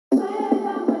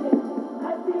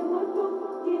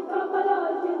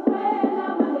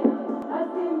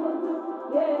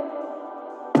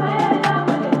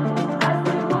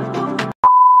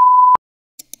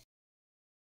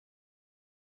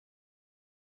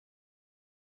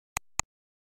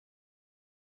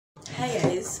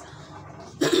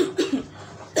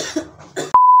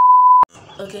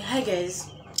Okay, hi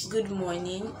guys, good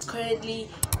morning. It's currently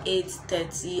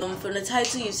 8:30. From the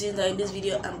title you've seen that in this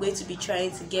video, I'm going to be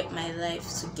trying to get my life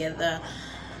together.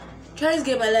 Trying to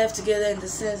get my life together in the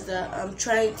sense that I'm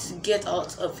trying to get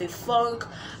out of a funk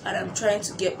and I'm trying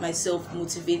to get myself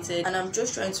motivated, and I'm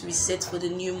just trying to reset for the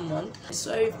new month.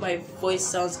 Sorry if my voice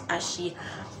sounds ashy,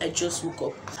 I just woke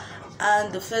up.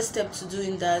 And the first step to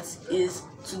doing that is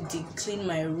to deep clean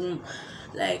my room.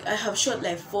 Like, I have shot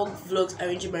like 4 vlogs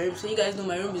arranging my room, so you guys know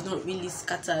my room is not really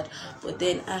scattered, but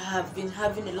then I have been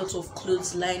having a lot of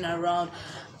clothes lying around,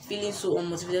 feeling so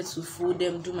unmotivated to fold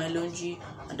them, do my laundry,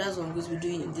 and that's what I'm going to be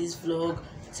doing in this vlog.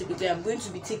 Typically I'm going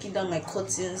to be taking down my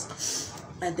curtains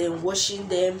and then washing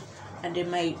them, and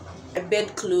then my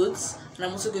bed clothes, and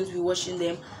I'm also going to be washing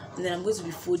them, and then I'm going to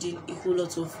be folding a whole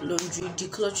lot of laundry,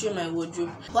 decluttering my wardrobe.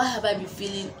 Why have I been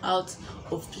feeling out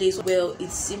of place? Well,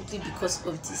 it's simply because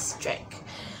of this strike.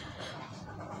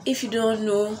 If you don't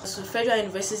know, so federal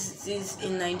universities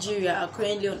in Nigeria are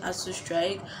currently on ASuu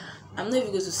strike. I'm not even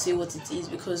going to say what it is,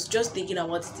 because just thinking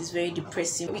about it is very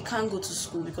depressing. We can't go to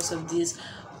school because of this.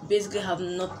 We basically have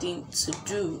nothing to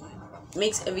do. It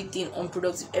makes everything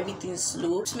unproductive, everything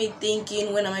slow. It's me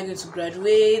thinking, when am I going to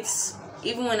graduate?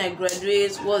 Even when I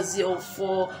graduate, what's it all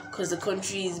for? Because the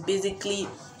country is basically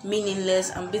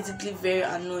meaningless and basically very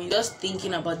annoying. Just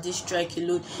thinking about this strike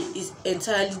alone is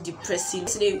entirely depressing.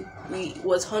 Today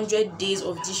was 100 days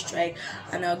of this strike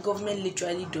and our government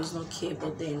literally does not care.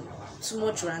 But then, too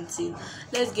much ranting.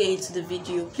 Let's get into the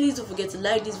video. Please don't forget to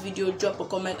like this video, drop a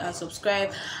comment and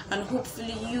subscribe, and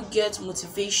hopefully you get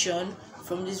motivation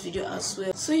from this video as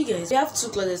well. So you guys, we have 2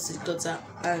 closets to declutter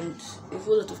and a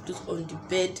whole lot of clothes on the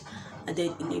bed and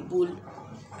then in a bowl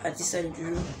at this side of the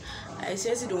room. I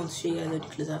seriously don't want to show you guys all the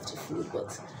clothes I have to fold,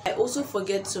 but I also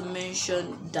forget to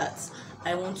mention that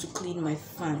I want to clean my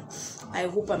fan. I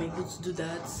hope I'm able to do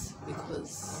that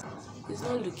because it's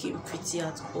not looking pretty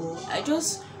at all. I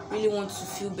just really want to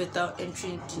feel better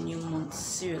entering the new month.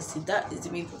 Seriously, that is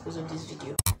the main purpose of this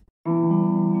video.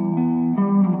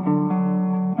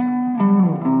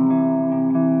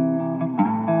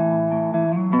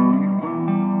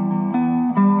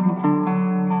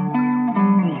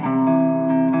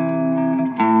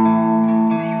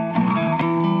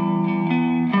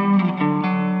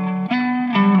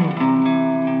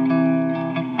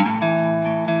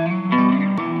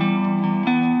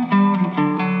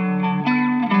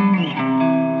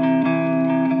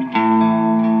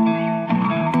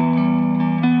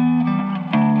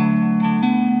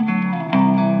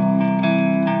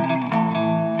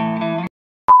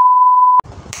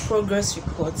 Progress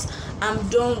reports. I'm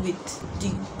done with the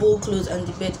bowl clothes and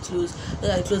the bed clothes. Those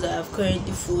are the clothes I have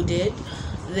currently folded.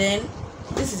 Then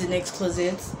this is the next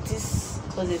closet. This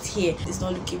closet here is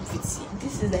not looking pretty.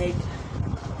 This is like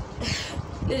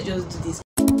let's just do this.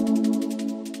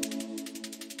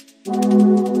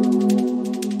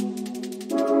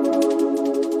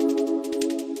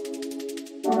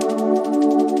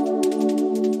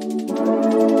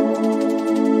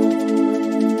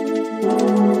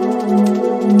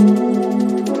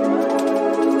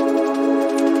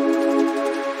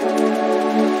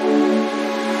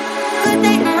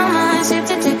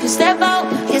 Step out,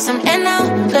 get some air now,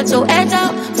 let your edge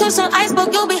out. Touch some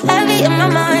iceberg, you'll be heavy in my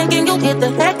mind. Can you get the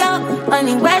heck out? I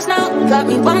need rest now, got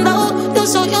me bummed out. You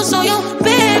so you,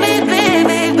 baby,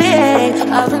 baby, baby.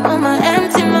 I've been on my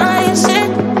empty mind,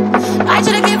 shit. I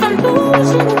should've given from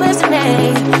losing the best in me.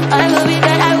 I will be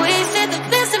that I wasted the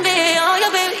best in me. Oh,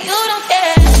 yeah, baby, you don't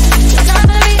care. It's not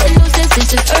gonna be a nuisance, it's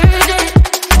just urgent.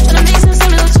 Gonna make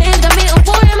some little change, got me a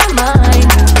war in my mind.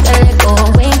 Gotta let go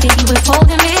away, think you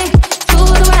withholding me.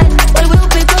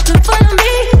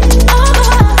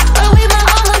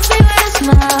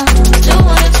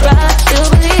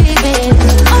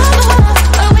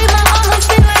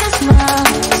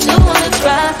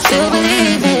 Still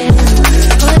believe it.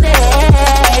 Good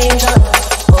day.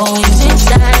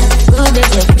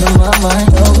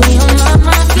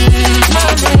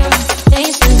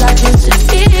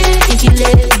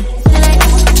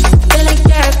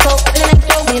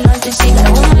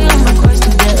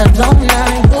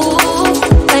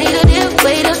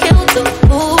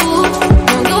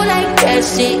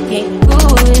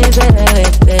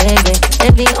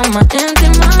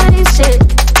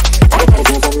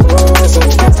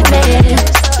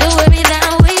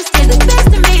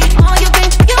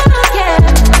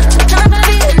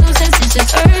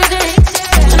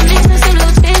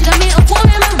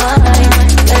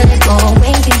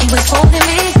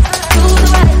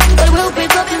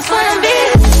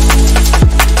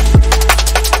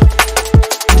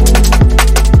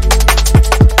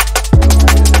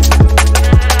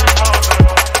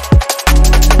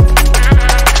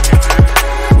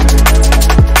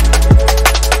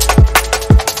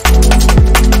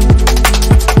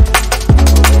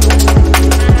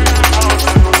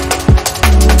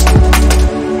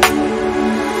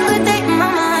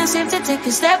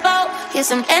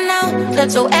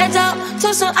 let your edge out.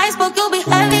 Took some iceberg, you'll be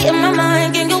heavy in my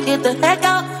mind. Can you get the heck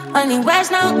out? I need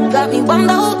rest now, got me bummed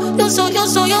out. You so,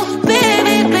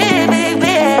 baby, baby,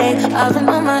 baby. I've been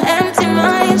on my empty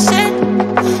mind, shit.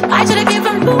 I should've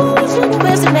given from losing the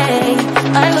best of me.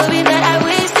 I will be that I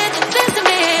wasted the best of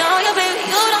me. Oh, yeah, baby,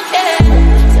 you don't care.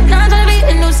 So now I'm trying to be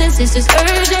a nuisance, it's just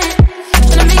urgent.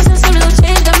 Trying to make some little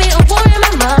change, got me a war in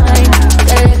my mind.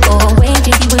 Let it go away,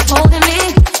 think he was holding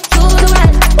me. Do the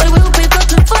right, but it will break up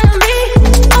in front of me.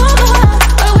 All the while,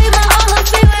 but with my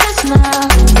almost feel with a smile.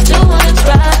 Still wanna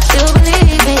try, still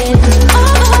believe it.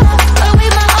 All the while, but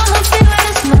with my almost feel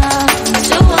with a smile.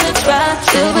 Still wanna try,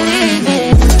 still believe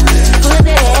it. Good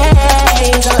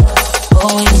days,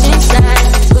 always inside.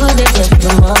 Good days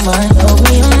from my mind. Hold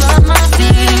me on my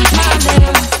feet, my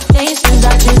baby. Days since I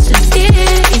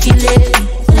disappeared. If you live,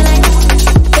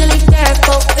 feel like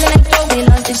careful, feel like totally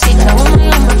lost the shit. I want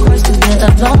my course to get a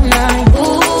long night. Ooh,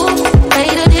 way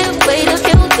to live, way to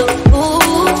feel the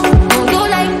ooh. No, you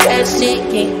like that shit,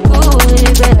 can't do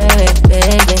it,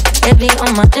 baby. Heavy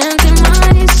on my empty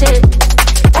mindset.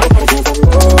 I gotta get some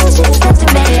moves, it's best of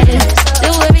me. Do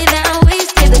everything I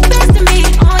wasted, the best of me.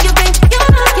 Oh, you baby, you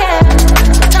don't care.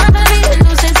 Not gonna be a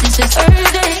nuisance, it's just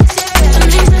urgent. I'm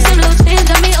listening to little things,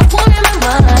 got me a point in my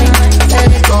mind. Let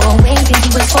it go away, think he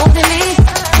was holding me.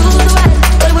 Do the right,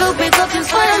 but it will break up in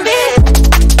front of me.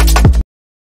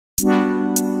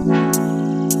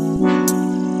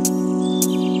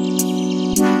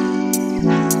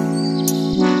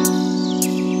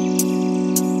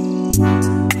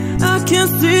 I can't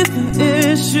see the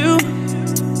issue.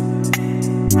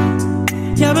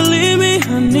 Yeah, believe me,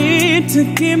 I need to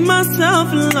keep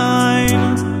myself in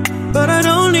line. But I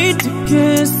don't need to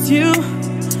kiss you.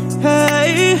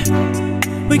 Hey,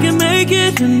 we can make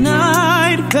it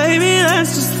tonight, baby,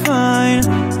 that's just fine.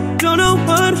 Don't know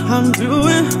what I'm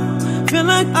doing, feel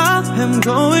like I am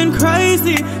going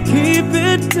crazy. Keep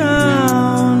it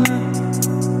down.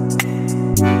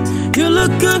 You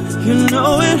look good, you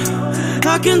know it.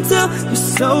 I can tell you're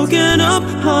soaking up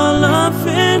all of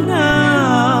it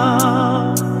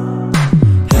now.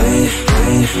 Hey,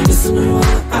 hey, listen to what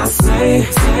I say.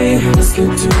 Let's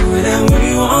get to it and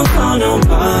we won't call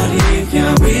nobody.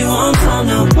 Yeah, we won't call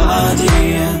nobody.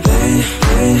 Hey,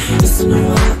 hey, listen to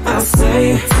what I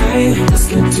say. Let's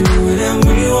get to it and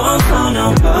we won't call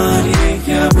nobody.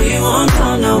 Yeah, we won't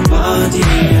call nobody.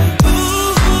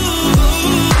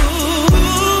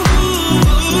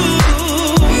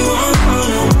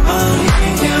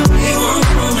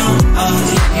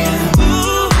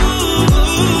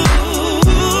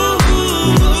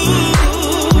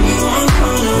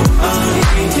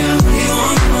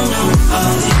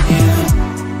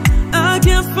 I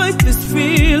can't fight this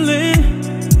feeling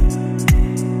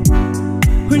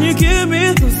when you give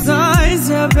me those eyes.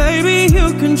 Yeah, baby,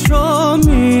 you control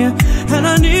me, and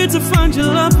I need to find your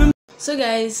love. So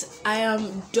guys, I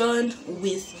am done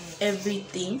with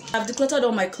everything. I've decluttered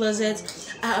all my closet,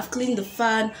 I have cleaned the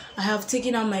fan, I have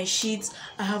taken out my sheets,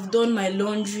 I have done my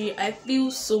laundry. I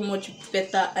feel so much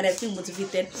better and I feel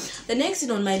motivated. The next thing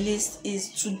on my list is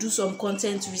to do some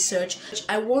content research.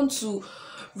 I want to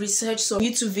research some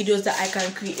YouTube videos that I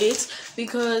can create,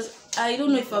 because I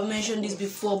don't know if I've mentioned this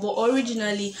before, but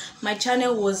originally my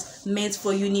channel was meant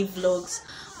for uni vlogs.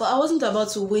 But I wasn't about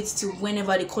to wait till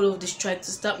whenever they call off the strike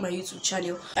to start my YouTube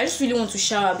channel. I just really want to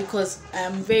shower because I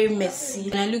am very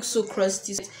messy and I look so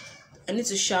crusty. I need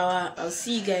to shower. I'll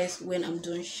see you guys when I'm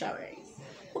done showering.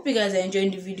 Hope you guys are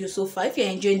enjoying the video so far. If you're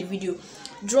enjoying the video,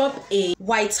 drop a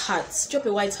white heart. Drop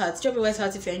a white heart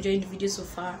if you're enjoying the video so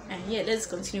far. And yeah, let's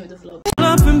continue with the vlog.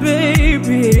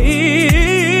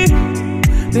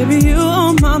 Baby, you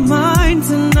on my mind,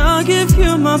 and I'll give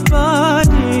you my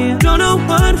body. Don't know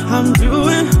what I'm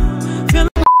doing.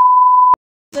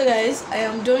 So guys, I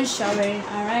am done showering.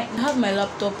 Alright, I have my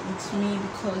laptop with me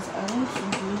because I want to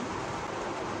do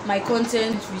my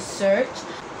content research.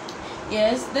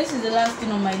 Yes, this is the last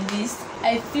thing on my list.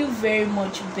 I feel very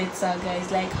much better,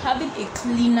 guys. Like, having a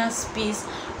cleaner space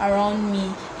around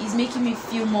me is making me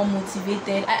feel more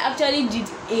motivated. I actually did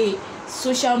a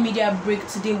social media break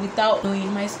today without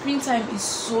knowing. My screen time is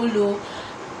so low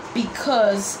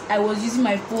because I was using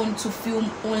my phone to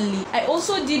film only. I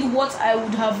also did what I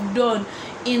would have done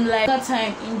in like that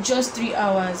time in just 3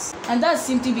 hours, and that's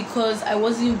simply because I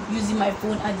wasn't using my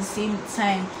phone at the same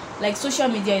time. Like, social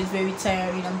media is very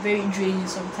tiring and very draining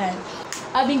sometimes.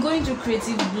 I've been going through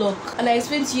creative block and I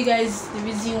explained to you guys the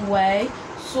reason why.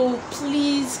 So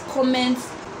please comment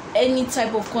any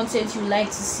type of content you like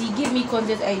to see. Give me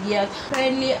content ideas.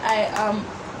 Currently I am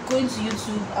going to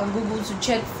YouTube and Google to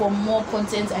check for more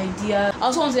content ideas. I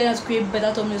also want to learn how to create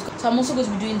better thumbnails, so I'm also going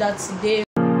to be doing that today.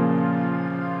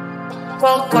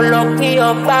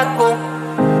 Colombia Paco.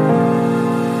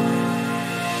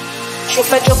 Yo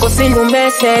fecho cocino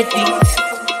Mercedes.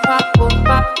 Paco.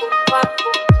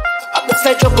 Amo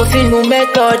fecho cocino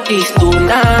Methodist. Tu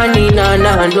nani no.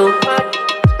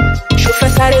 Yo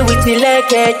fessare with the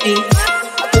legedi.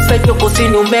 Amo fecho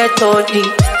cocino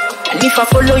Methodist. And if I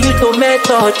follow you to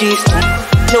Methodist,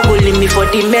 no go leave me for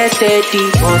the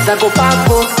Mercedes. Once I go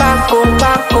Paco.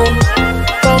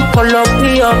 From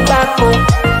Colombia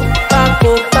Paco.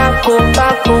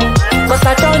 Cause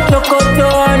I don't look up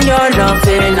on your love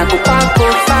and I go Paco.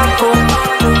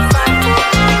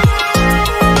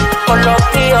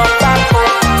 Colombia Paco.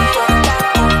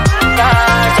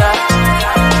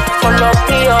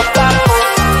 Colombia Paco.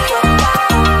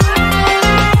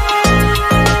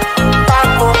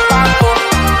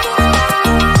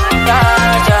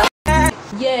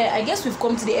 Yeah, I guess we've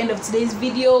come to the end of today's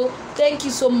video. Thank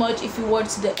you so much if you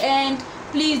watched to the end.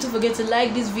 Please don't forget to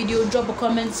like this video, drop a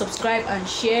comment, subscribe and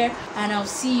share, and I'll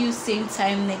see you same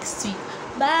time next week.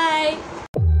 Bye.